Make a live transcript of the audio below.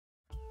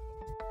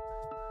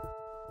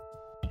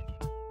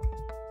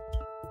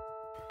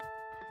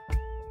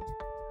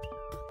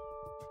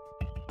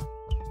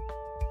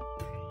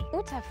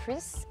Uta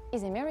Chris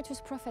is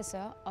Emeritus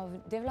Professor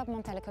of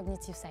Developmental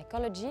Cognitive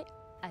Psychology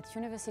at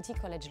University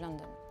College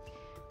London.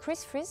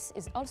 Chris Frith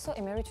is also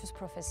Emeritus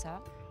Professor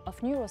of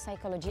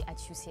Neuropsychology at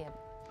UCL.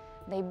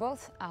 They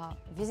both are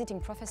visiting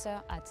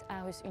professor at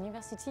Aarhus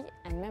University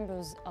and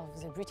members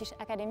of the British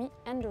Academy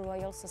and the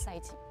Royal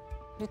Society.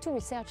 The two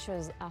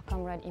researchers are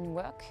comrades in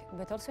work,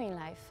 but also in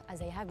life, as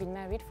they have been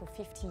married for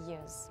 50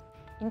 years.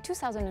 In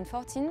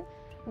 2014,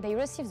 they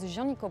received the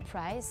Jean Nicod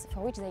Prize,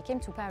 for which they came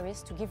to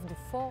Paris to give the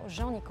 4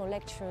 Jean Nicod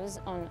lectures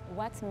on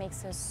what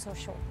makes us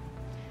social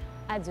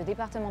at the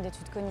Département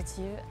d'études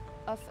cognitives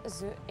of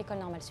the École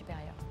Normale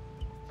Supérieure.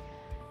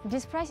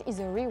 This prize is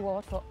a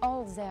reward for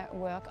all their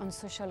work on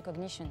social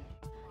cognition.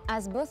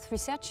 As both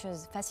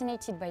researchers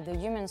fascinated by the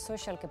human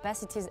social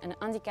capacities and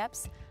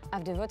handicaps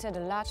have devoted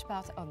a large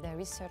part of their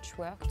research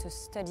work to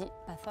study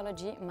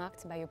pathology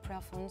marked by a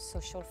profound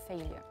social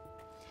failure.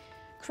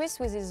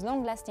 Chris, with his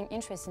long-lasting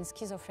interest in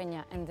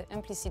schizophrenia and the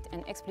implicit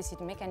and explicit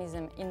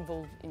mechanism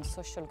involved in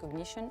social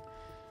cognition,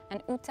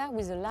 and Uta,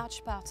 with a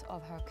large part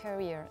of her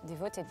career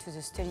devoted to the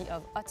study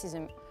of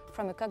autism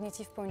from a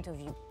cognitive point of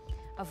view,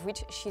 of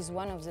which she is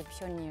one of the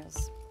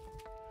pioneers.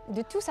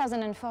 The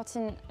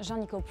 2014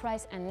 Jean Nicod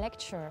Prize and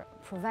lecture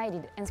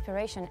provided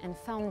inspiration and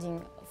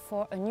funding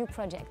for a new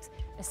project,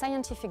 a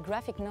scientific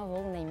graphic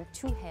novel named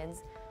Two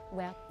Heads,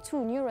 where 2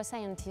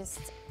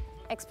 neuroscientists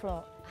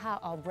explore how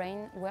our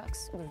brain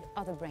works with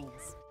other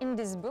brains. In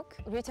this book,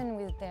 written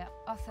with their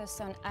author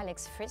son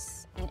Alex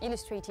Frith and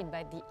illustrated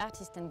by the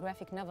artist and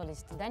graphic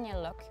novelist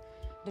Daniel Locke,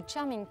 the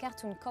charming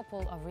cartoon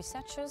couple of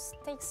researchers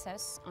takes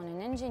us on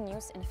an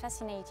ingenious and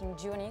fascinating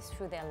journey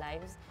through their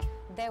lives,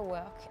 their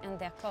work and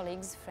their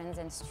colleagues, friends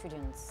and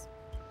students.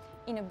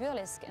 In a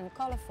burlesque and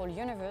colorful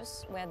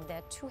universe where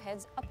their 2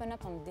 heads open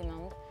up on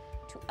demand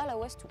to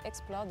allow us to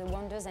explore the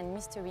wonders and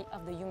mystery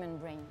of the human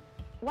brain.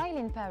 While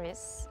in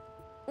Paris,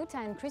 Uta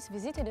and Chris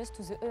visited us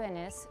to the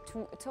ENS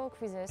to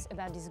talk with us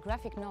about this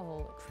graphic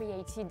novel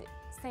created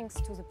thanks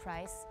to the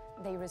prize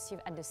they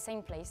received at the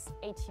same place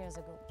 8 years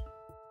ago.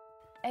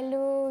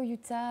 Hello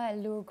Uta,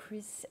 hello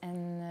Chris,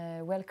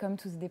 and welcome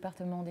to the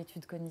Département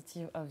d'études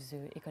cognitives of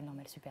the École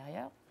Normale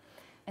Supérieure.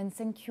 And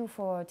thank you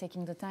for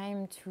taking the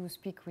time to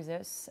speak with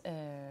us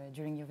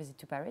during your visit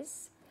to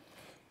Paris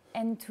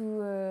and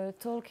to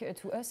talk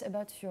to us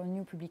about your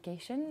new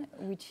publication,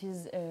 which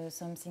is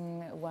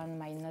something one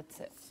might not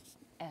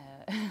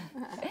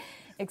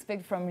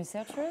expect from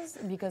researchers,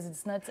 because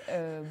it's not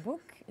a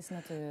book, it's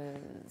not a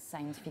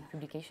scientific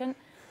publication,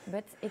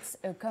 but it's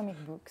a comic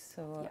book,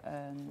 so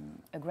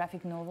a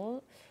graphic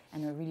novel,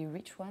 and a really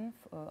rich one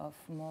of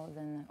more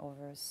than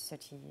over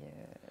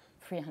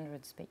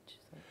 300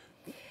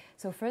 pages.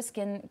 So first,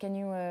 can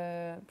you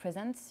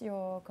present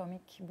your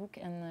comic book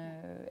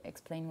and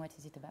explain what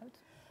is it about?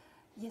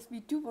 Yes,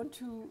 we do want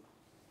to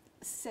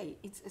say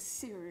it's a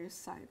serious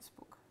science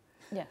book.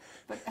 Yeah.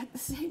 But at the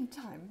same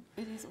time,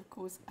 it is, of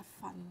course, a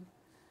fun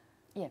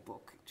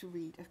book to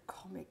read, a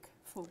comic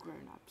for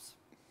grown-ups.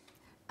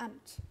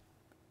 And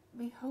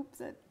we hope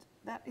that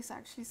that is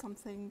actually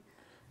something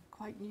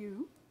quite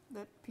new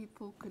that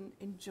people can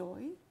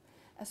enjoy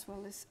as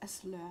well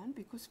as learn,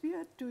 because we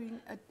are doing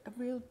a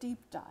real deep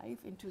dive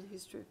into the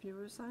history of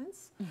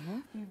neuroscience. Mm-hmm.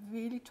 We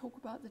really talk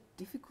about the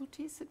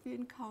difficulties that we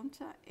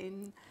encounter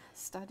in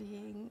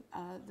studying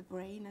the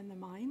brain and the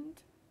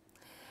mind.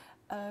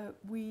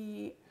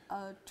 We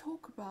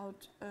talk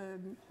about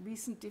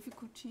recent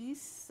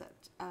difficulties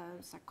that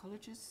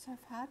psychologists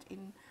have had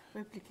in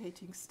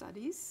replicating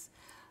studies.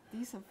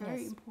 These are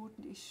very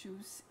important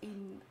issues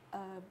in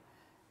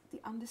the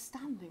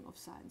understanding of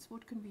science.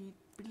 What can we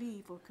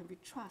believe, what can we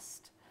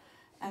trust,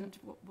 and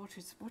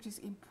what is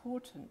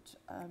important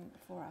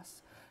for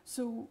us.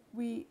 So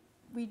we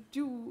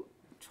do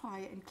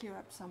try and clear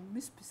up some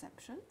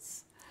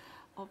misperceptions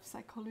of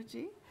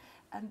psychology,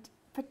 and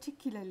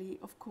particularly,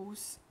 of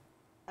course,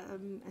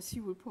 as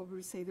you will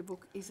probably say, the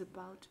book is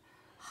about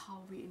how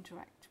we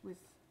interact with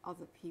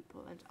other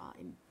people and are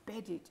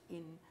embedded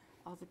in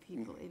other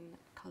people in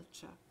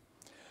culture.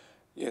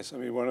 Yes, I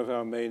mean, one of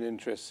our main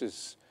interests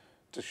is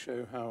to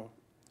show how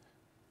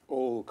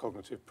all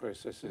cognitive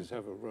processes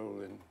have a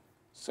role in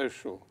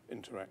social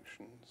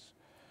interactions.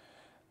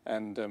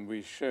 And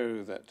we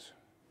show that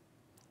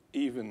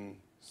even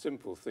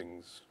simple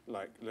things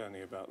like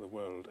learning about the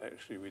world,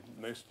 actually we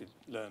mostly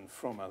learn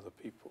from other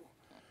people.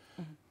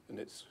 Mm-hmm.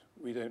 And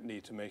we don't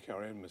need to make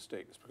our own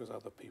mistakes because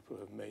other people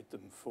have made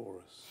them for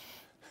us.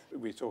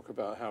 We talk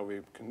about how we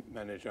can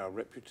manage our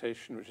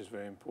reputation, which is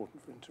very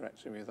important for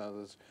interacting with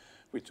others.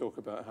 We talk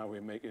about how we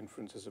make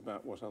inferences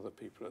about what other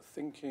people are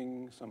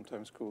thinking,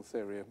 sometimes called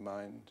theory of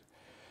mind.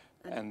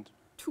 And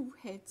 2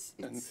 heads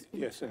is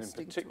yes, and in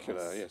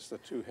particular, yes, the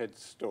 2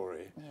 heads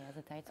story. Yeah,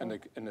 the title. And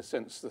in a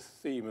sense, the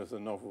theme of the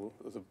novel,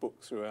 of the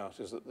book throughout,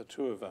 is that the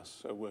 2 of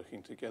us are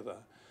working together.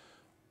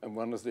 And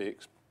one of the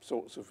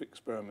sorts of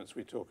experiments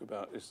we talk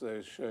about is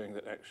those showing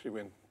that actually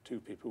when 2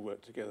 people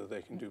work together,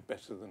 they can do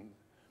better than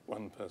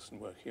one person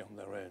working on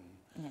their own.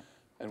 Yeah.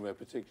 And we're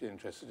particularly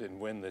interested in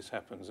when this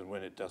happens and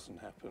when it doesn't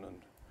happen,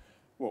 and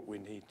what we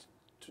need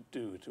to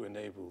do to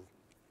enable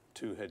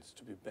two heads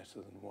to be better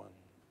than one.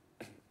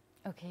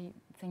 Okay,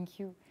 thank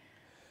you.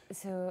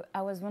 So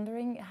I was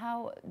wondering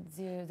how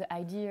the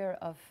idea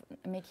of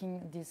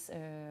making this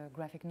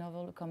graphic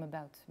novel come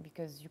about,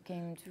 because you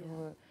came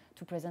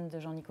to present the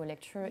Jean Nicod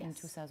lecture in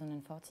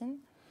 2014,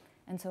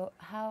 and so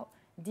how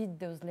did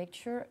those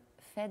lectures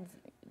fed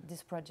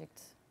this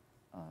project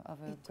of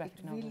a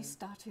graphic novel? It really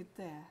started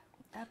there.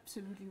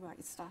 Absolutely right.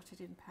 It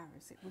started in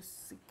Paris. It was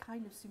the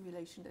kind of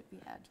simulation that we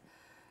had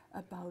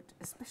about,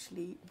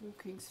 especially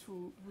walking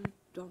through Rue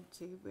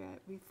Dante, where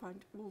we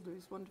find all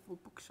those wonderful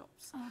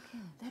bookshops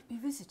that we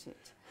visited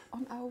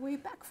on our way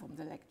back from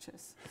the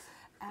lectures.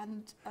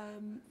 And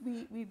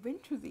we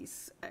went to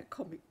these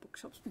comic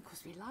bookshops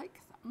because we like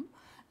them.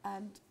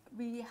 And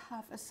we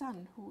have a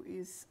son who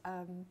is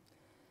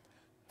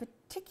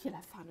particular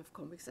fan of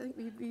comics. I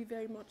think we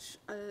very much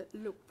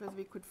looked whether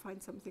we could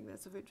find something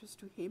that's of interest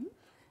to him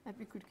and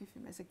we could give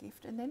him as a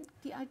gift. And then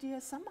the idea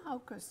somehow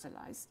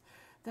crystallized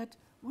that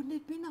wouldn't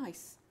it be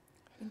nice,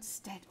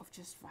 instead of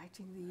just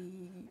writing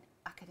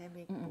the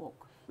academic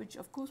book, which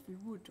of course we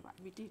would write,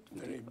 we did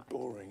write.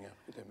 Boring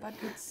academic. But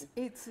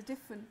it's a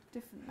different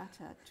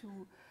matter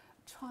to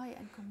try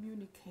and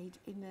communicate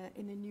in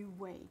a new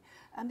way.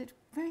 And it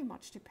very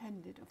much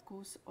depended, of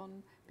course,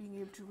 on being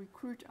able to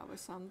recruit our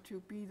son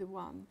to be the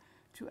one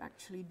to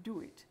actually do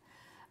it.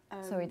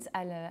 So it's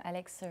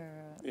Alex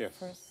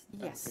Frith,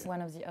 yes,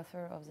 one of the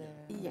authors of the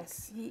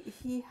yes, book.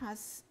 He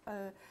has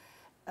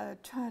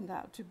turned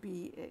out to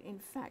be, in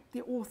fact,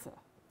 the author.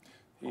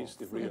 He's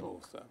the real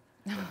author.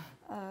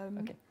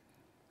 Okay.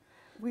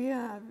 We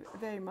are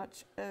very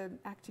much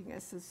acting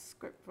as the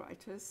script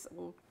writers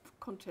or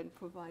content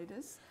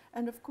providers,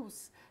 and of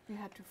course we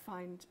had to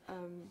find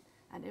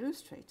an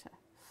illustrator,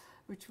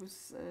 which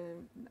was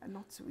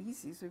not so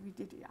easy. So we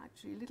did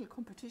actually a little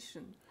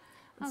competition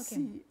and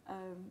see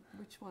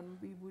which one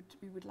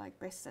we would like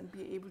best and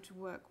be able to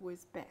work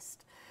with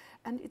best.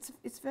 And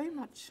it's very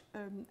much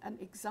an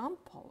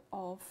example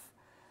of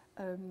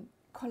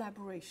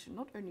collaboration.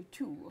 Not only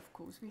two, of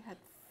course. We had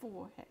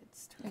 4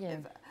 heads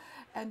together,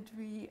 and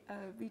we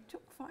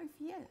took 5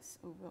 years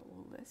over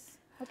all this.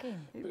 Okay.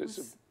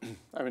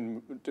 I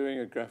mean, doing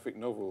a graphic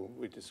novel,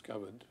 we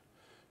discovered,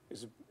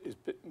 is a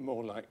bit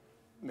more like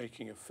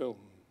making a film.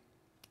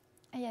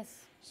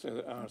 Yes.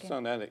 So our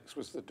son Alex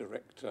was the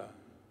director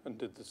and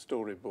did the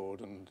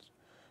storyboard, and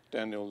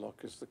Daniel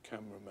Locke is the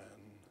cameraman.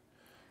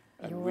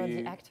 And you were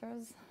the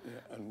actors?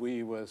 Yeah, and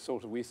we were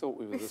we thought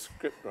we were the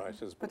script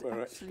writers, but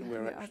we're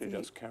actually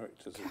just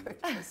characters.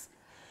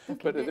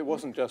 But it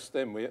wasn't just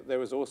them. There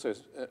was also,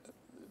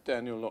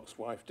 Daniel Locke's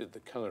wife did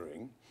the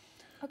colouring.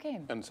 Okay.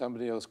 And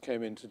somebody else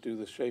came in to do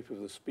the shape of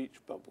the speech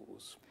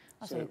bubbles.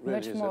 Oh, so it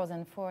really much more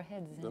than 4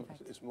 heads, in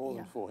fact. It's more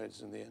than 4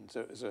 heads in the end.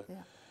 So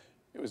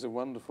it was a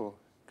wonderful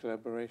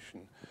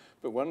collaboration.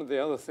 But one of the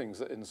other things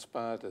that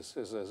inspired us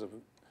is there's a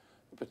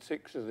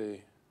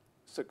particularly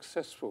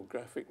successful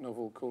graphic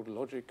novel called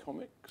Logic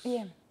Comics,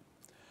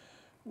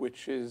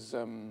 which is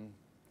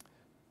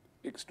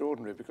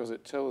extraordinary because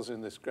it tells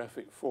in this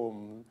graphic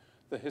form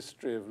the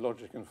history of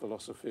logic and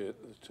philosophy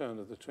at the turn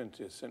of the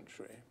 20th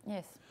century.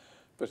 Yes.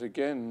 But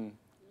again,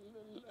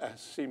 as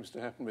seems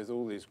to happen with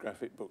all these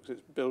graphic books,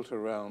 it's built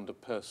around a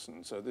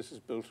person. So this is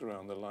built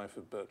around the life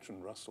of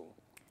Bertrand Russell.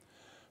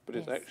 But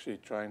it's actually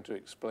trying to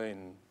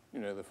explain,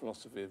 the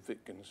philosophy of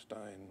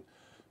Wittgenstein,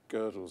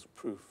 Gödel's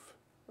proof,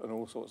 and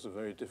all sorts of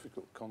very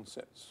difficult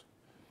concepts,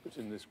 but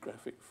in this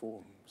graphic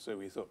form. So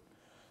we thought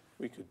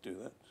we could do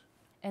that.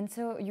 And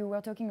so you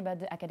were talking about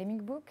the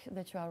academic book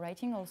that you are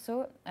writing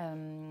also,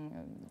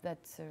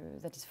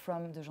 that is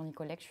from the Jean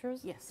Nicod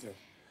lectures. Yes.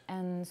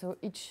 And so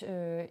each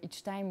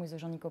time with the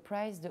Jean Nicod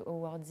Prize, the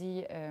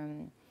awardee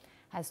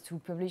has to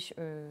publish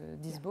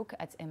this book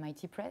at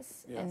MIT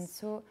Press. Yes. And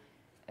so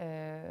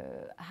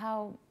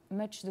how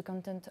much the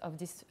content of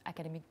these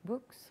academic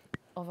books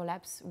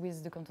overlaps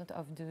with the content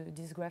of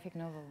this graphic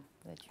novel?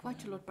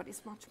 Quite a lot, but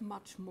it's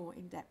much more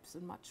in depth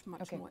and much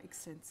more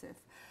extensive.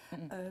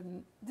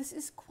 This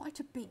is quite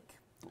a big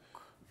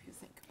book, if you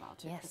think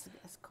about it,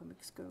 as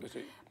comics go.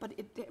 But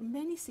there are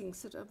many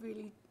things that are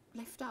really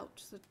left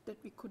out that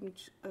we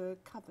couldn't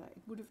cover.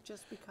 It would have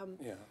just become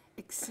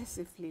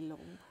excessively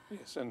long.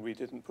 Yes, and we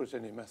didn't put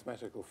any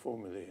mathematical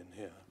formulae in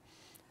here.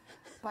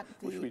 But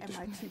the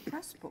MIT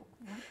Press book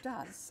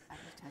does, and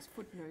it has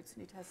footnotes,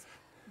 and it has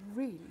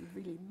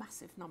really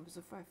massive numbers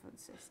of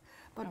references.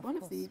 But one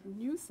of the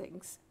new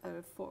things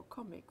for a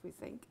comic, we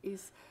think,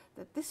 is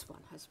that this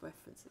one has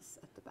references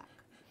at the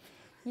back.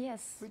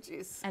 Yes. Which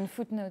is... And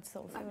footnotes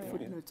also. And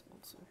footnotes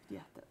also,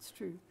 that's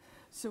true.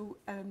 So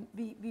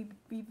we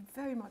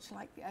very much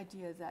like the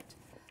idea that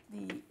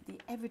the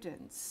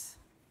evidence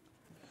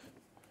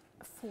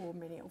for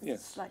many of the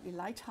slightly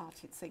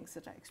light-hearted things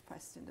that are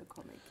expressed in the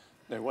comic.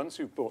 Now, once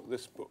you've bought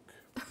this book,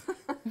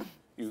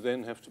 you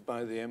then have to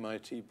buy the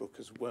MIT book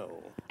as well.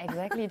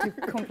 Exactly, to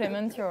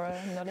complement your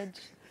knowledge.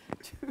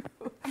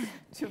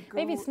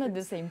 Maybe it's not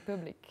the same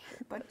public.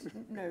 But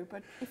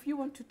if you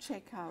want to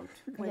check out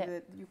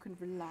whether you can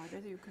rely,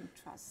 whether you can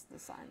trust the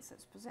science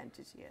that's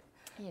presented here,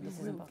 you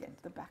will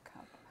get the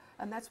backup.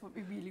 And that's what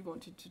we really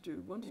wanted to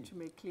do, to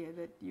make clear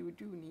that you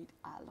do need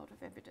a lot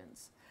of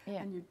evidence,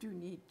 and you do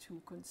need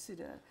to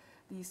consider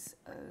these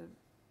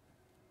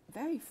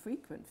very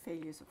frequent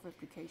failures of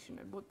replication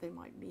and what they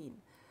might mean.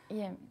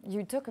 Yeah,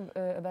 you talk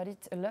about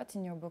it a lot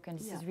in your book, and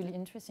this is really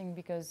interesting,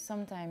 because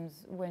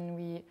sometimes when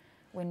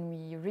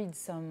we read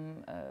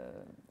some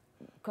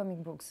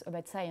comic books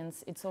about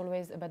science, it's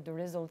always about the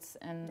results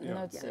and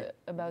not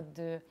about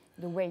the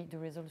way the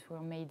results were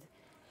made,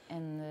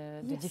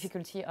 and the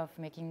difficulty of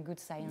making good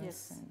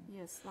science.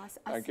 Yes.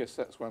 I guess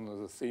that's one of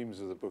the themes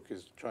of the book,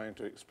 is trying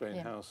to explain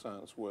how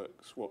science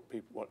works, what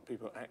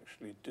people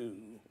actually do.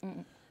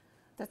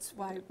 That's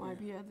why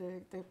we are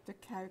the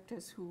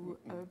characters who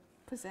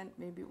present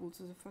maybe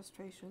also the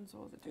frustrations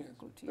or the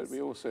difficulties. But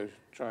we also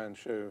try and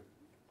show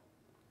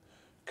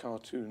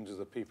cartoons of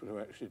the people who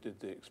actually did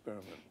the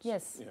experiments.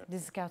 Yes,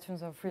 these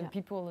cartoons of real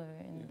people.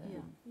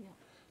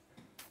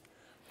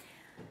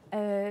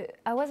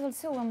 I was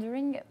also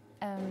wondering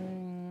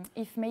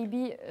if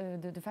maybe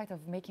the fact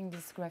of making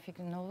this graphic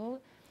novel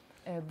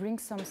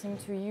brings something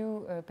to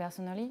you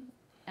personally,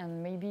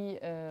 and maybe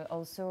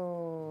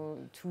also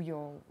to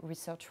your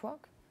research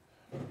work,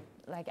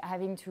 like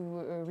having to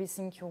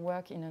rethink your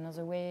work in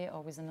another way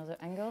or with another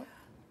angle.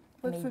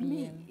 Well, for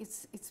me,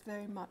 it's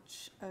very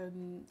much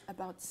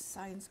about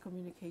science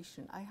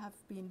communication. I have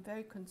been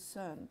very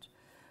concerned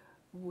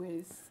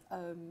with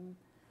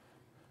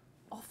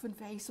often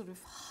very sort of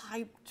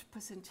hyped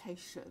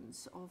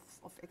presentations of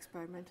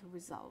experimental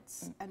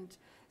results and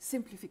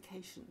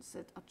simplifications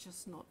that are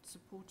just not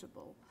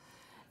supportable.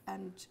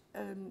 And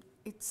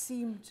it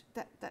seemed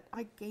that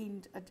I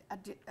gained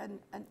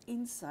an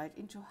insight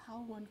into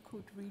how one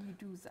could really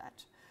do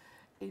that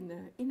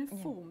in a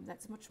form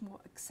that's much more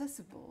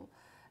accessible,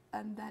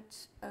 and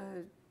that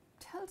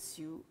tells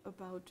you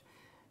about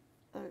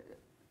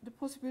the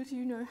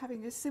possibility,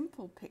 having a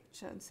simple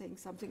picture and saying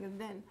something, and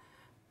then,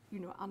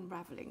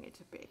 unraveling it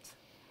a bit.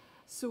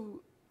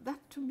 So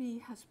that to me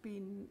has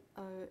been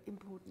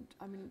important.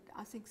 I mean,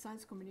 I think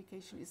science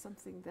communication is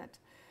something that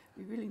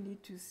we really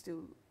need to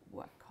still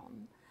work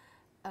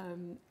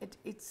on.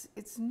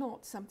 It's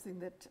not something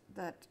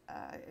that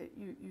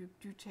you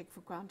do take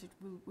for granted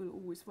will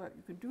always work.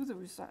 You can do the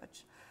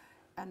research,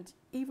 and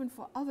even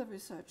for other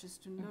researchers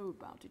to know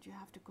about it, you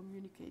have to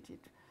communicate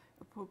it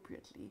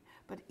appropriately,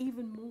 but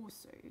even more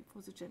so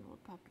for the general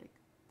public.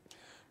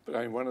 But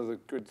I mean, one of the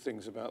good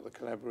things about the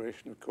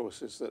collaboration, of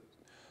course, is that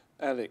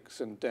Alex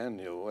and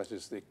Daniel, that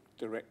is the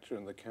director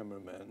and the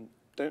cameraman,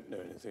 don't know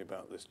anything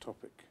about this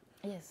topic.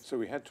 Yes. So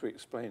we had to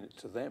explain it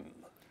to them.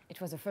 It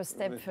was the first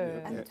step.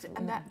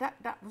 And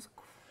that was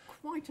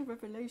quite a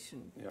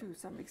revelation to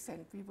some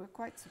extent. We were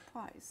quite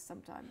surprised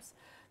sometimes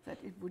that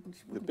it wouldn't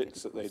the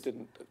bits that they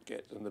didn't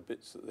get and the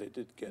bits that they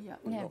did get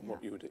were not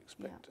what you would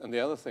expect. And the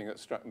other thing that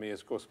struck me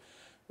is, of course,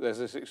 there's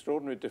this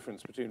extraordinary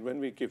difference between when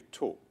we give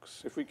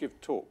talks. If we give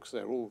talks,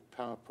 they're all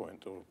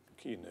PowerPoint or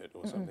Keynote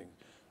or something.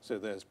 So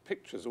there's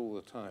pictures all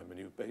the time, and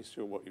you base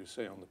what you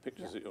say on the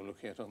pictures that you're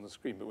looking at on the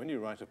screen. But when you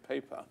write a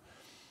paper,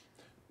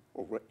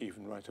 or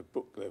even write a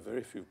book, there are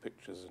very few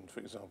pictures, and for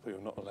example,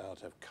 you're not allowed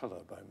to have colour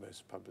by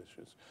most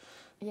publishers.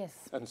 Yes.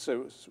 And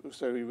so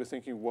we were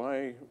thinking,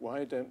 why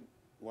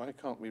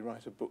can't we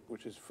write a book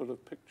which is full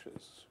of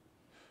pictures?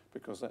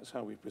 Because that's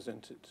how we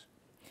present it.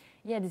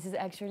 Yeah,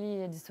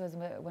 this was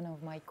one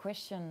of my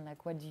questions.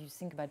 Like, what do you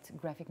think about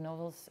graphic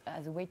novels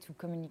as a way to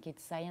communicate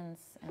science?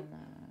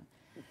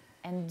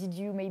 And did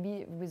you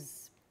maybe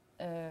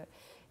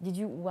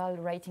while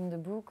writing the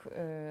book,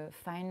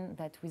 find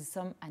that with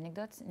some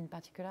anecdotes in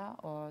particular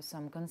or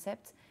some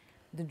concepts,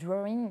 the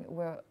drawing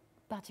were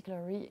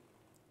particularly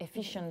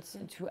efficient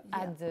to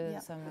add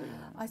some?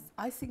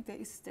 I think there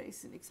is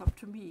an example,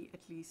 to me at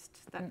least,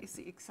 that is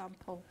the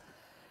example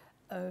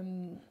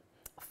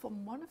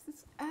from one of the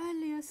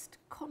earliest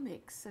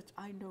comics that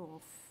I know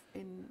of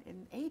in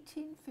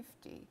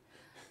 1850.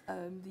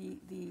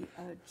 The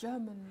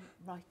German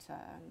writer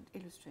and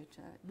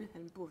illustrator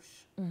Wilhelm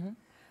Busch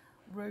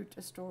wrote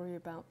a story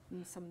about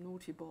some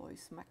naughty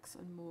boys, Max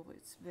and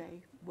Moritz,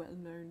 very well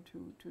known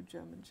to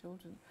German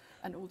children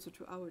and also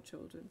to our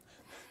children.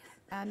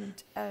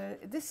 And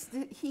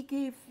he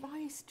gave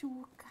rise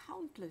to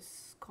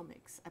countless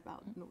comics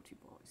about naughty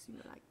boys,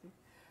 like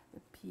the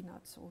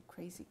Peanuts or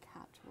Crazy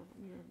Cat or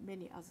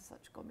many other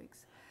such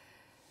comics.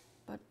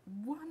 But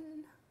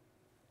one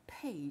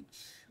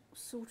page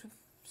sort of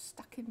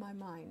stuck in my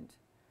mind,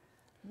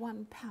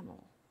 one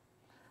panel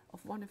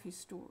of one of his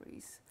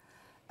stories.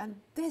 And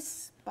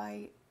this,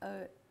 by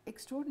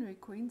extraordinary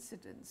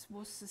coincidence,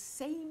 was the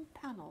same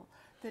panel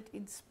that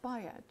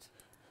inspired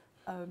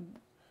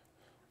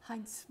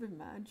Heinz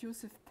Wimmer and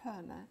Joseph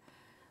Perner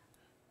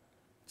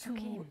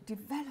to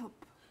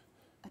develop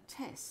a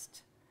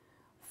test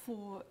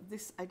for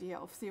this idea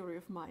of theory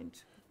of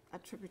mind,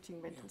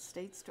 attributing mental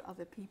states to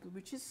other people,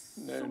 which is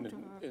known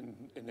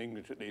in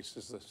English at least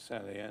as the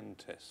Sally Ann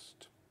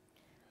test.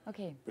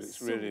 Okay. But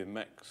it's really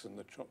Max and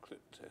the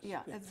chocolate test.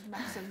 Yeah, it's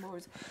Max and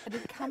Moritz. And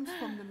it comes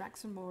from the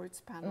Max and Moritz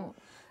panel,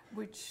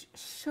 which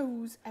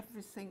shows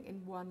everything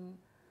in one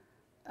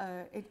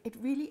it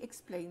really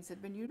explains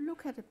that when you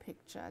look at a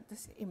picture,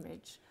 this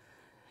image,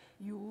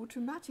 you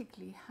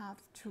automatically have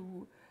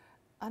to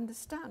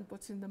understand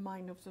what's in the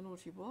mind of the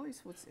naughty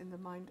boys, what's in the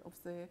mind of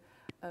the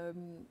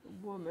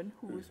woman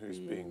who's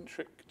being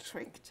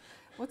tricked,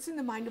 what's in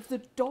the mind of the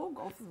dog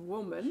of the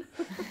woman,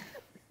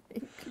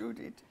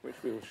 included. Which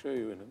we will show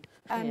you in a minute.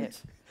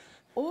 And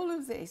all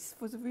of this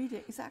for the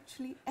reader is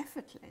actually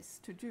effortless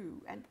to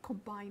do and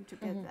combine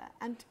together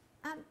and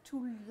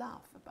to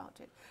laugh about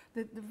it.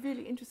 The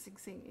really interesting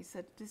thing is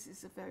that this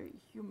is a very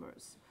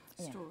humorous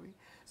story.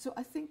 So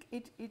I think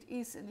it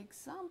is an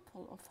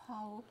example of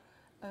how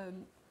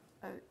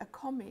a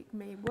comic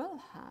may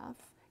well have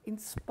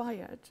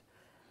inspired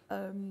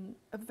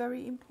a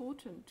very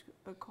important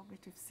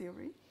cognitive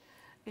theory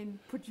in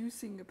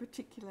producing a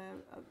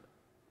particular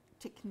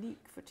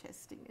technique for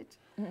testing it,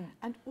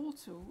 and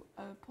also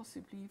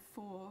possibly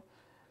for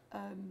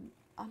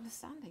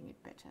understanding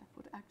it better,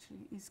 what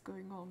actually is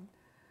going on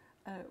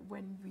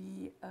when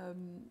we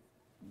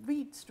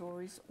read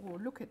stories or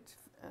look at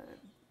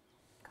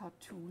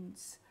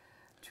cartoons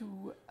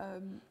to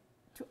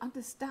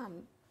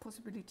understand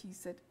possibilities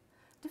that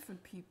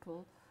different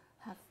people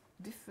have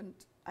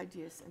different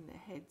ideas in their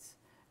heads,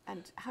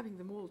 and having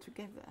them all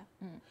together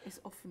is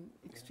often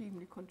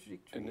extremely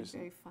contradictory and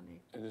very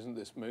funny. And isn't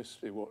this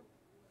mostly what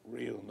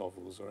real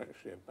novels are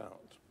actually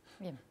about?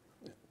 Yeah.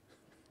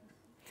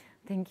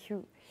 Thank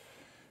you.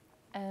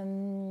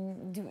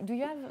 Do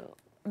you have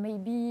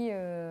maybe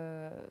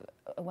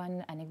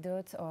one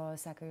anecdote or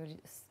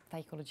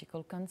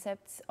psychological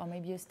concept, or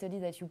maybe a study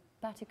that you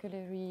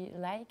particularly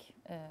like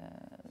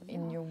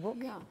in your book?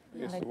 Yeah.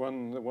 Yes, like the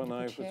one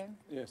I was. share?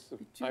 Yes,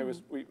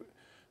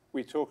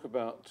 we talk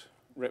about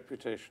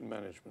reputation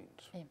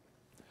management. Yeah.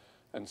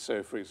 And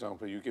so, for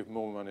example, you give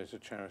more money to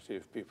charity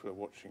if people are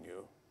watching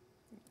you.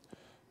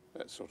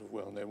 That's sort of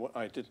well known. What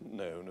I didn't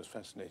know, and was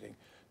fascinating,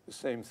 the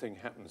same thing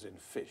happens in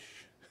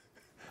fish.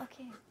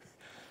 Okay.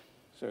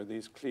 So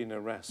these cleaner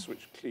wrasse,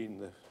 which clean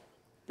the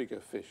bigger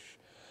fish,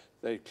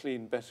 they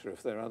clean better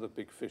if there are other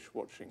big fish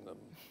watching them.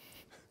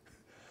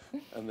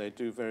 And they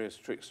do various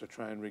tricks to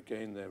try and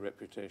regain their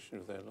reputation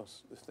if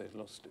they've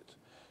lost it.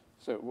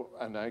 So,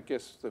 and I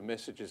guess the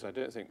message is, I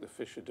don't think the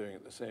fish are doing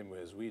it the same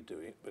way as we do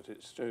it, but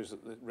it shows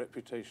that the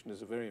reputation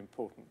is a very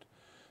important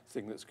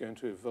thing that's going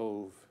to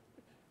evolve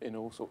in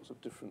all sorts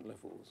of different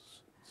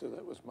levels. So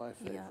that was my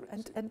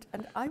favourite. Yeah,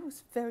 and I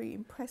was very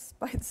impressed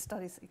by the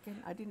studies,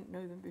 again, I didn't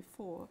know them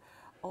before,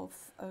 of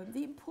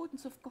the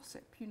importance of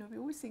gossip. You know, we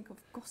always think of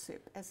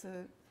gossip as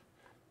a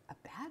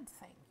bad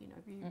thing. You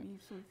know, we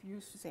sort of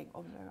used to saying,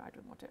 oh no, I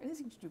don't want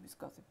anything to do with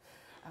gossip.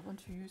 I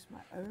want to use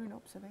my own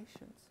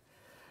observations.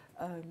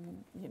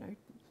 You know,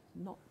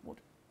 not what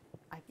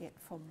I get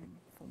from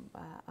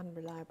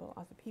unreliable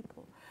other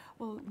people.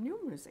 Well,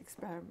 numerous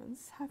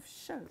experiments have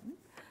shown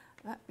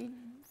that we're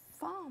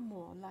far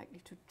more likely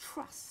to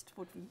trust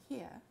what we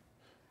hear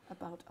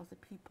about other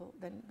people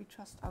than we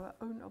trust our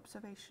own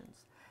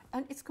observations.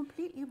 And it's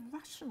completely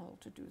rational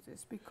to do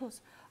this,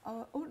 because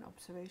our own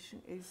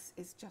observation is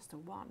just a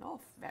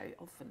one-off very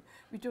often.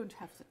 We don't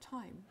have the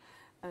time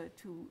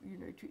to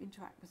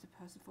interact with the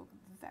person for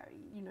a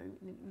very, in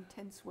an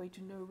intense way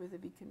to know whether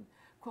we can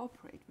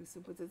cooperate with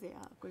them, whether they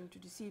are going to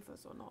deceive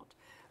us or not.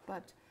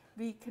 But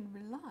we can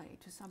rely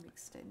to some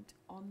extent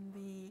on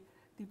the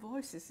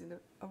voices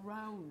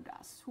around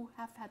us who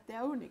have had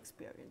their own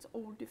experience,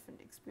 all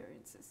different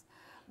experiences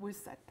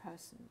with that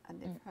person,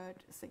 and they've heard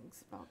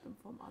things about them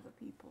from other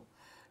people.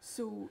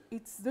 So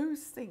it's those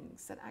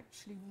things that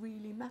actually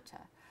really matter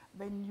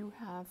when you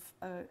have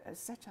a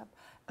setup,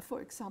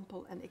 for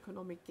example, an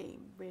economic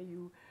game where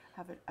you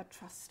have a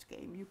trust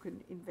game. You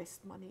can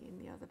invest money in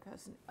the other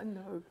person in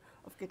the hope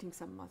of getting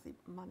some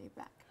money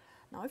back.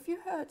 Now, if you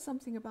heard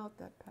something about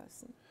that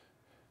person,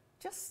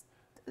 just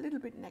a little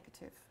bit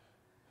negative,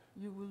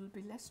 you will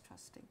be less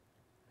trusting.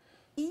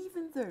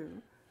 Even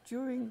though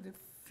during the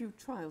few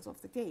trials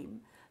of the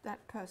game,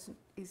 that person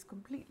is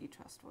completely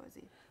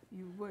trustworthy,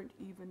 you won't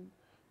even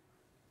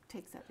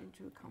take that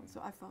into account.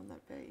 So I found that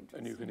very interesting.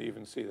 And you can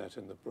even see that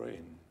in the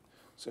brain.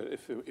 So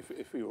if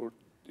you're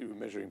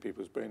measuring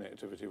people's brain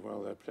activity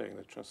while they're playing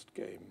the trust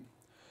game,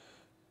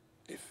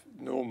 if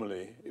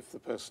the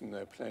person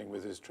they're playing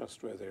with is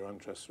trustworthy or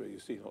untrustworthy, you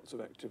see lots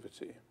of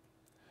activity.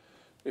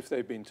 If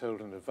they've been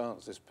told in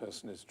advance this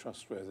person is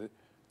trustworthy,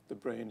 the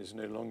brain is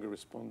no longer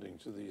responding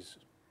to these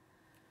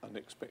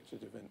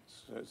unexpected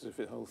events. So it's as if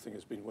the whole thing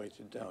has been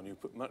weighted down. You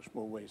put much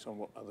more weight on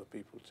what other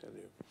people tell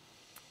you.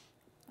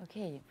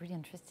 Okay, really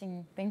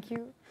interesting. Thank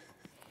you.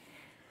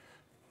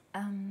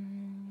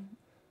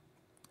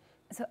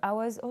 So I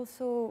was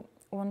also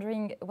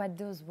wondering what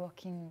does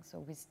working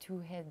with two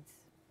heads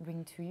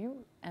bring to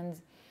you,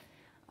 and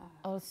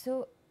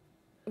also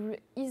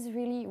is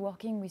really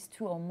working with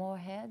two or more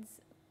heads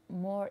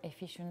more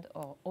efficient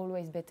or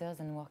always better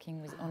than working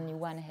with only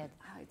one head?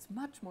 It's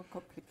much more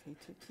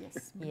complicated,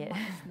 yes, Yeah.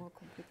 much more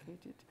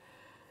complicated.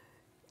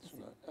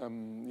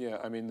 Yeah,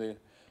 I mean,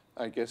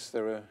 I guess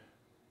there are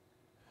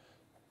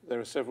there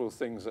are several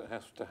things that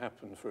have to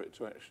happen for it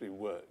to actually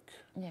work.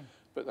 Yeah.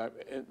 But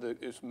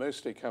it's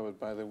mostly covered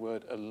by the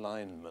word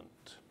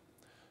alignment.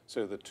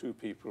 So the two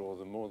people or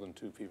the more than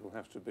two people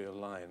have to be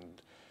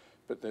aligned.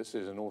 But this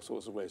is in all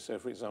sorts of ways. So,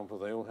 for example,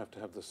 they all have to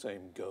have the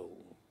same goal.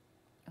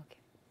 Okay.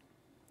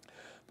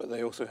 But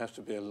they also have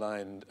to be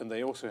aligned, and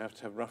they also have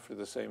to have roughly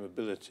the same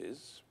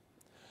abilities.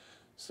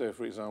 So,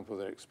 for example,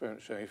 their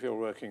experience showing if you're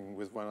working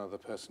with one other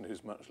person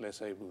who's much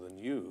less able than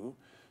you,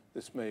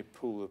 this may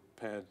pull the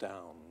pair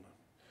down.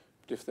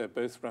 But if they're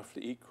both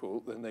roughly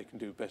equal, then they can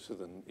do better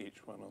than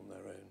each one on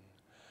their own.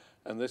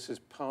 And this is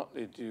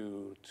partly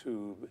due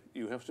to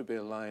you have to be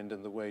aligned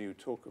in the way you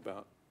talk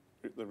about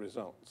the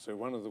results. So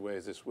one of the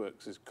ways this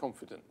works is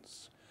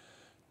confidence.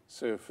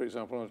 So, for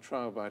example, on a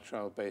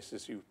trial-by-trial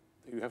basis, you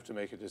have to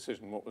make a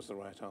decision what was the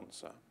right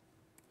answer.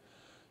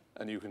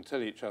 And you can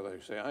tell each other,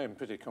 you say, I am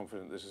pretty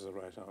confident this is the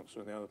right answer,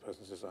 and the other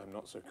person says, I'm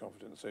not so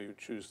confident, so you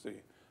choose the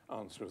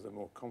answer of the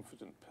more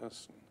confident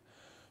person.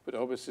 But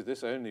obviously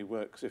this only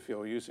works if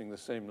you're using the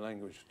same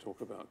language to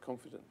talk about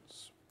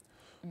confidence.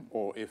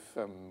 Or if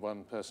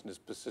one person is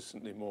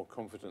persistently more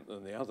confident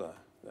than the other,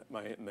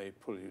 it may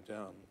pull you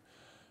down.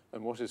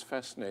 And what is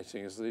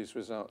fascinating is these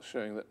results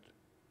showing that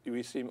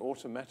we seem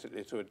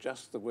automatically to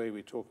adjust the way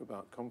we talk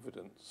about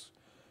confidence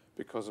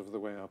because of the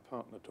way our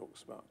partner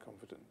talks about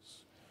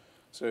confidence.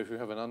 So if you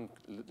have a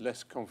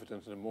less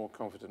confident and a more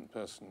confident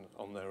person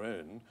on their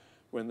own,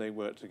 when they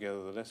work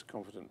together, the less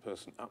confident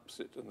person ups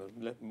it and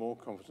the more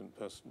confident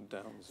person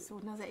downs it. So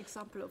another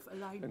example of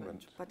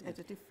alignment, but at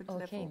a different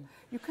level.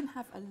 You can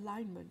have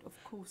alignment, of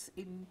course,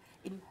 in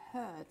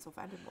herds of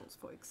animals,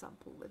 for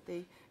example, that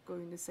they go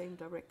in the same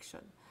direction.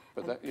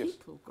 But and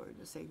people go in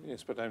the same direction.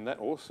 Yes, but that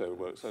also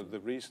works. So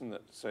the reason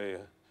that, say,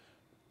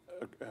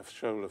 a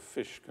shoal of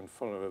fish can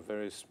follow a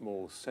very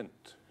small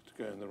scent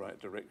to go in the right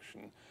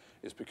direction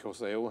is because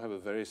they all have a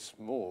very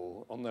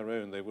small, on their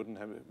own they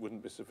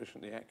wouldn't be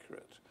sufficiently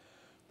accurate.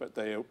 But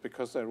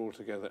because they're all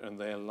together and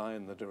they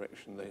align the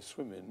direction they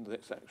swim in,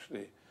 this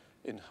actually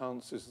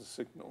enhances the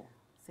signal.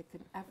 They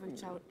can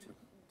average out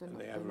the noise.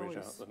 They average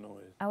out the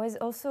noise. I was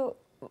also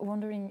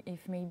wondering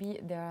if maybe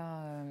there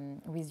are,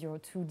 with your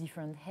two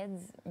different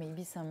heads,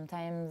 maybe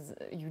sometimes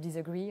you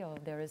disagree or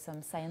there are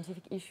some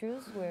scientific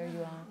issues where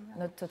you are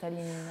not totally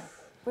in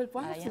Well,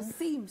 one alliance. of the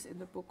themes in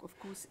the book, of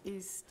course,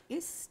 is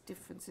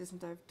differences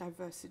and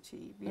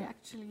diversity. We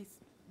actually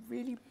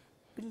really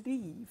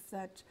believe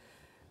that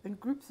when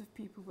groups of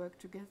people work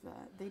together,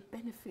 they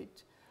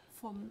benefit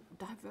from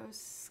diverse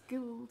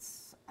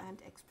skills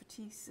and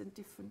expertise and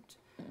different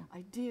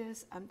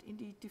ideas and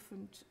indeed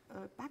different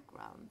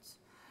backgrounds.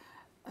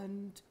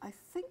 And I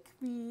think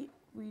we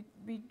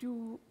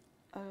do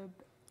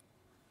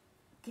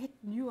get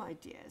new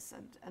ideas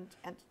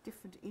and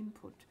different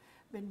input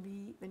when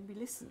we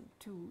listen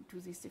to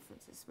these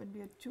differences. When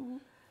we are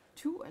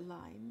too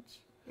aligned,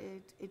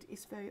 it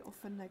is very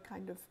often a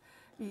kind of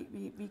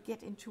we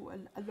get into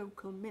a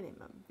local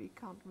minimum. We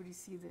can't really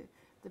see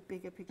the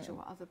bigger picture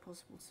or other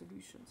possible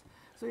solutions.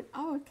 So in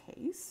our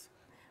case,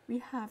 we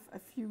have a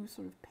few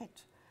sort of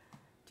pet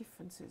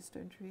differences,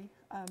 don't we?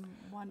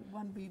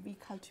 One we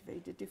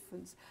cultivate a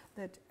difference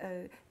that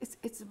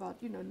it's about,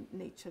 you know,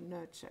 nature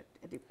nurture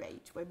a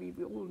debate where we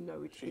all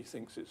know it. She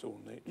thinks it's all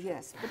nature.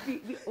 Yes, but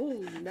we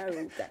all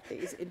know that there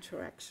is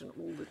interaction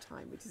all the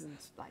time. It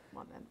isn't like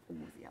one and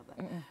all the other.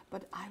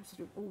 But I'm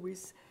sort of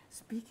always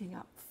speaking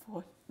up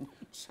for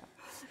nature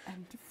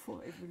and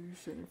for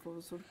evolution and for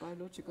a sort of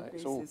biological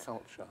basis. It's all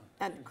culture.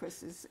 And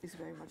Chris is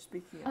very much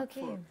speaking up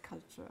for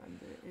culture and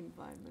the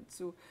environment.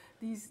 So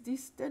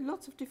there are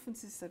lots of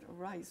differences that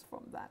arise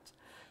from that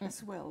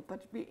as well.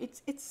 But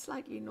it's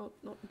slightly not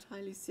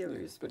entirely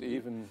serious. Yes, but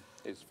even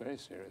it's very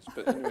serious.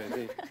 But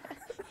anyway,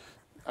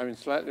 I mean,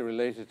 slightly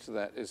related to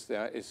that is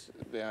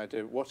the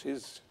idea: what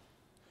is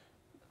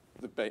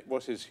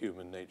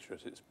human nature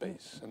at its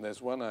base? And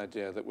there's one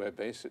idea that we're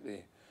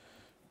basically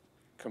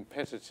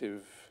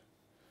competitive,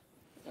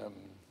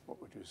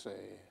 what would you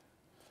say,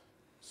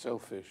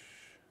 selfish,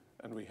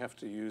 and we have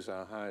to use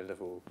our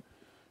high-level,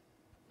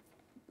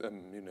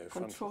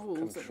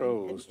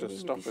 controls to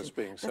stop us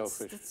being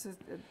selfish.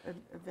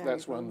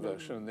 That's one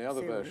version. And the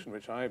other version,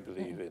 which I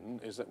believe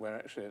in, is that we're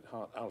actually at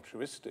heart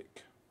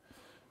altruistic.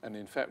 And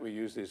in fact, we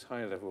use these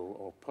high-level,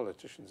 or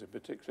politicians in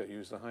particular,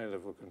 use the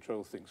high-level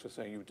control things for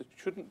saying you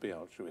shouldn't be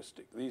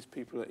altruistic. These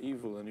people are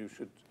evil and you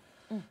should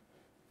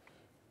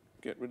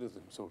get rid of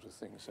them, sort of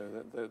thing.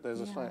 So there's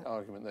a slight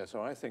argument there.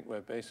 So I think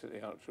we're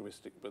basically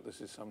altruistic, but this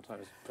is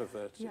sometimes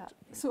perverted. Yeah,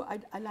 so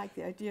I like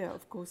the idea,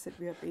 of course, that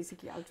we are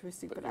basically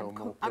altruistic, but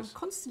I'm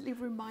constantly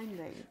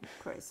reminding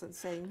Chris and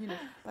saying, you know,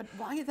 but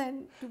why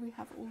then do we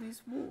have all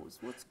these wars?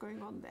 What's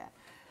going on there?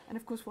 And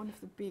of course, one of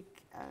the big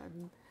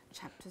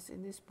chapters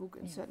in this book,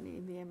 and certainly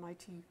in the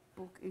MIT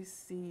book,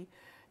 is the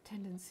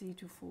tendency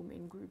to form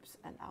in-groups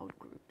and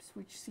out-groups,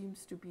 which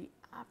seems to be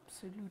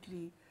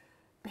absolutely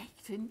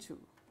baked into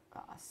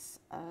us,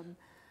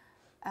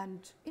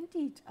 and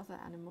indeed other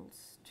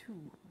animals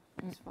too,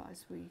 as far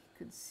as we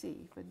can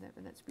see when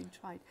that's been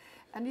tried.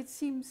 And it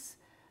seems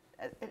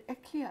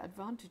clear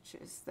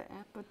advantages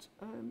there, but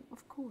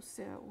of course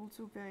there are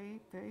also very,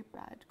 very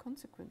bad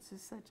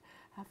consequences that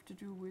have to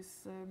do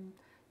with,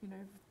 you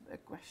know,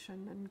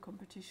 aggression and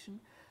competition.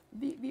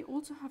 We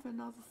also have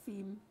another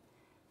theme,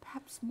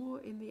 perhaps more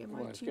in the MIT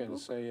book. I was going to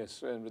say,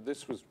 yes, but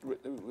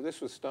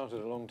this was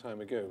started a long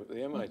time ago, but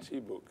the MIT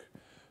book,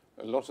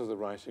 a lot of the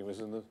writing was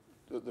at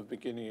the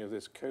beginning of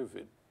this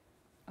COVID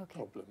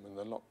problem and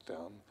the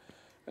lockdown,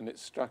 and it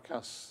struck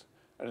us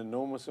an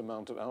enormous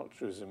amount of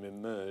altruism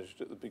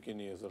emerged at the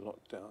beginning of the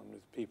lockdown,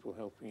 with people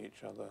helping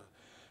each other,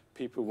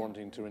 people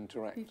wanting to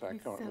interact. I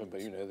can't remember,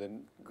 you know, the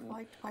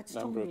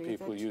number of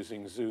people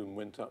using Zoom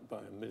went up by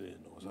 1 million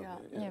or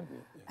something.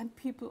 And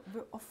people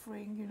were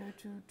offering, you know,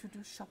 to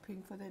do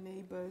shopping for their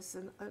neighbours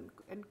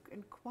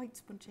and quite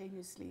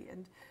spontaneously,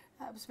 and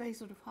that was very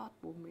sort of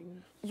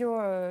heartwarming.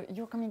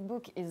 Your comic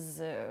book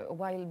is,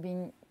 while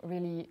being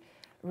really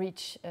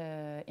rich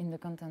in the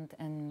content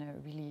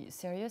and really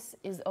serious,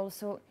 is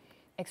also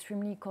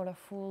extremely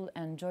colorful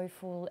and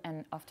joyful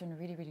and often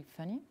really, really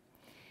funny.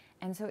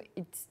 And so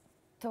it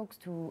talks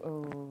to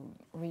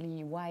a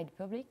really wide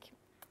public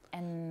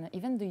and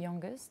even the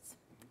youngest,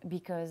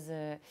 because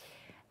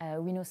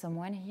we know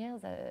someone here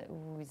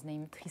who is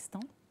named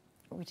Tristan,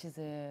 who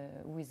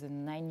is a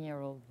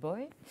 9-year-old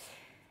boy,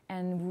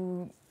 and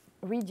who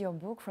read your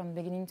book from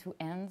beginning to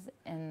end,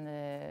 and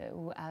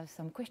who have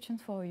some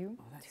questions for you.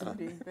 Oh, that's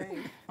really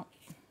great.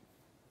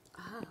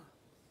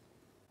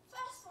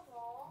 First of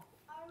all,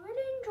 I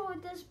really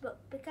enjoyed this book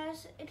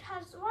because it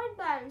has the right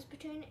balance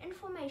between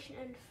information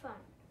and fun.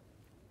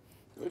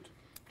 Good.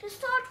 To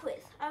start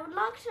with, I would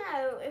like to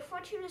know if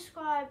what you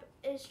describe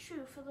is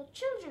true for the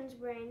children's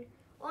brain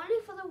or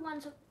only for the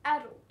ones of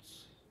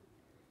adults.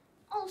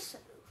 Also,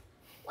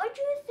 what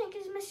do you think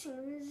is missing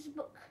in this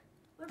book?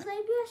 Would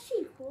there be a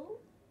sequel?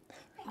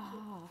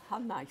 How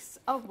nice.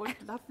 Oh, what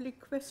lovely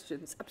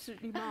questions.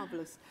 Absolutely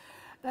marvellous.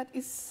 That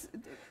is...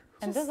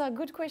 And those are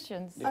good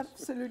questions. Yes.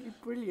 Absolutely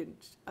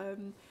brilliant.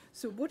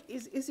 So what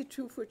is it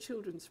true for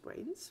children's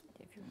brains?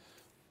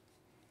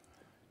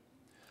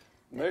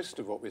 Most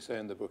of what we say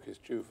in the book is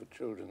true for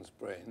children's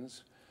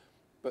brains,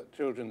 but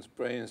children's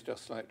brains,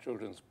 just like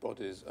children's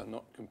bodies, are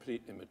not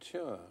completely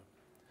mature.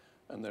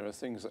 And there are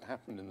things that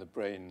happen in the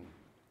brain,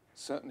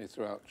 certainly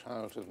throughout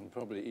childhood and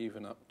probably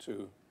even up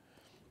to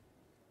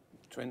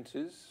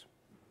 20s,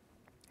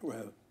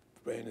 where the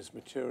brain is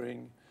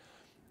maturing.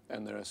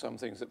 And there are some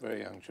things that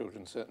very young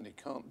children certainly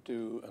can't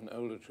do, and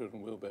older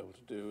children will be able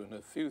to do, and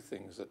a few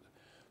things that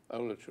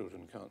older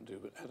children can't do,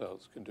 but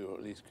adults can do, or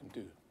at least can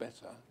do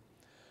better.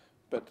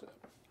 But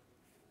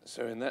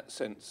so in that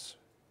sense,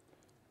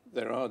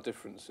 there are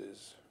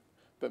differences,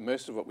 but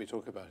most of what we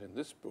talk about in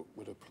this book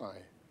would apply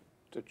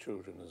to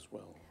children as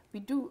well. We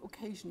do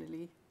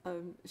occasionally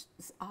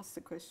ask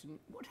the question,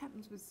 what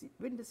happens with,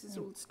 when does this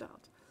all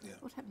start? Yeah.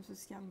 What happens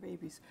with young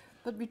babies?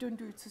 But we don't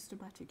do it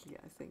systematically,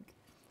 I think.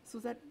 So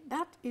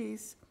that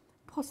is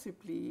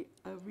possibly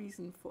a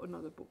reason for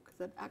another book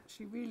that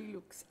actually really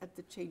looks at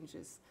the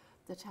changes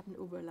that happen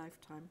over a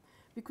lifetime.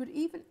 We could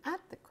even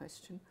add the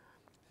question,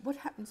 what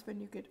happens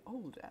when you get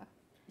older?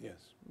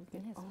 Yes. You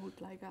get old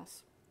like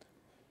us.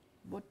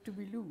 What do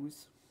we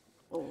lose?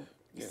 Or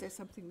is there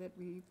something that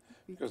we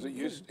because it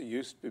used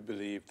to be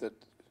believed that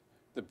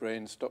the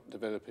brain stopped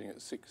developing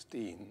at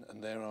 16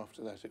 and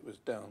thereafter that it was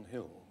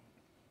downhill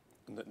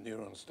and that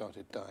neurons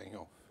started dying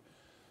off.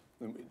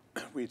 And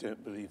we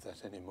don't believe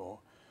that anymore,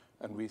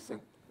 and we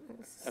think,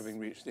 having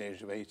reached the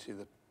age of 80,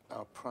 that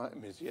our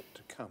prime is yet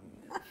to come.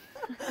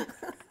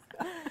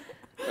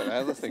 But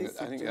I think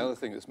the other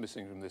thing that's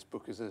missing from this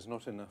book is there's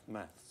not enough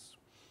maths.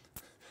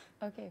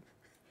 Okay.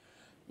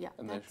 Yeah,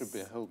 and there should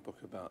be a whole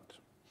book about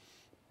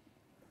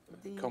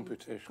the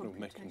computational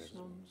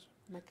mechanisms.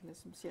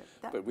 Yeah,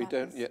 but we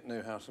don't yet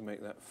know how to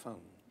make that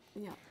fun.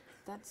 Yeah,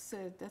 that's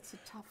a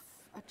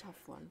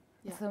tough one.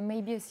 Yeah. So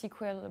maybe a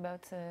sequel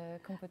about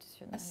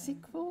competition. A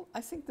sequel,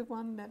 I think the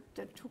one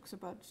that talks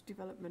about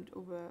development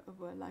over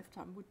a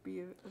lifetime would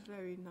be a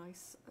very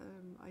nice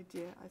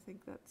idea. I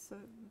think that's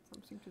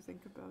something to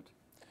think about.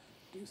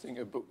 Do you think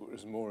a book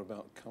was more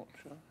about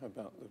culture,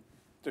 about the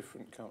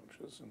different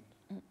cultures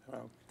and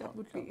how that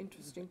would be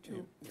interesting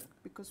too,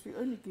 because we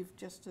only give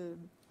just a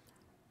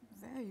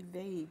very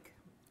vague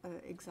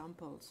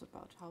examples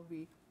about how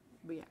we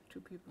react to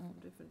people from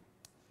different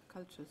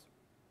cultures.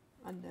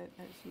 And there's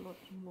a lot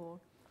more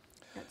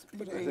that's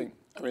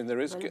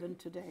relevant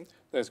today.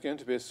 There's going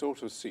to be a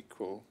sort of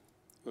sequel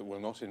that will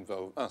not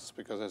involve us,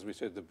 because, as we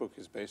said, the book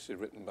is basically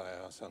written by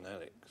our son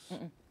Alex.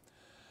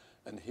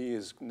 And he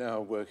is now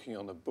working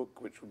on a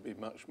book which would be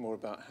much more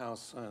about how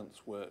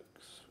science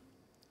works.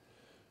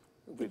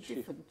 Which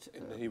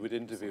he would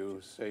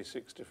interview, say,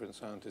 6 different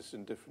scientists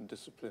in different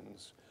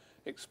disciplines,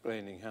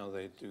 explaining how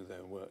they do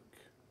their work.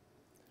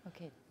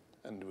 Okay.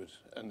 And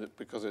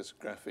because it's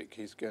graphic,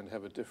 he's going to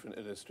have a different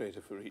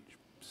illustrator for each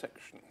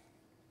section.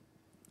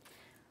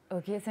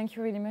 Okay, thank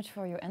you really much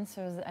for your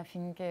answers. I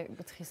think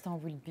Tristan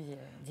will be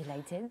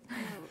delighted.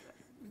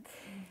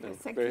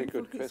 Thank very you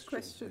good for his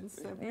questions.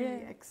 They're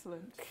really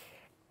excellent.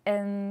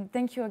 And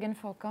thank you again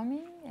for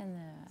coming, and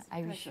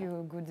I wish pleasure. you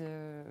a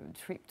good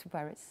trip to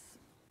Paris.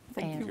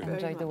 Thank you very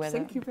enjoy much. the weather.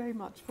 Thank you very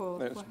much for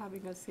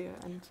having us here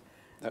and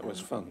That was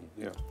fun,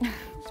 yeah.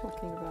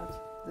 talking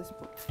about this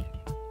book.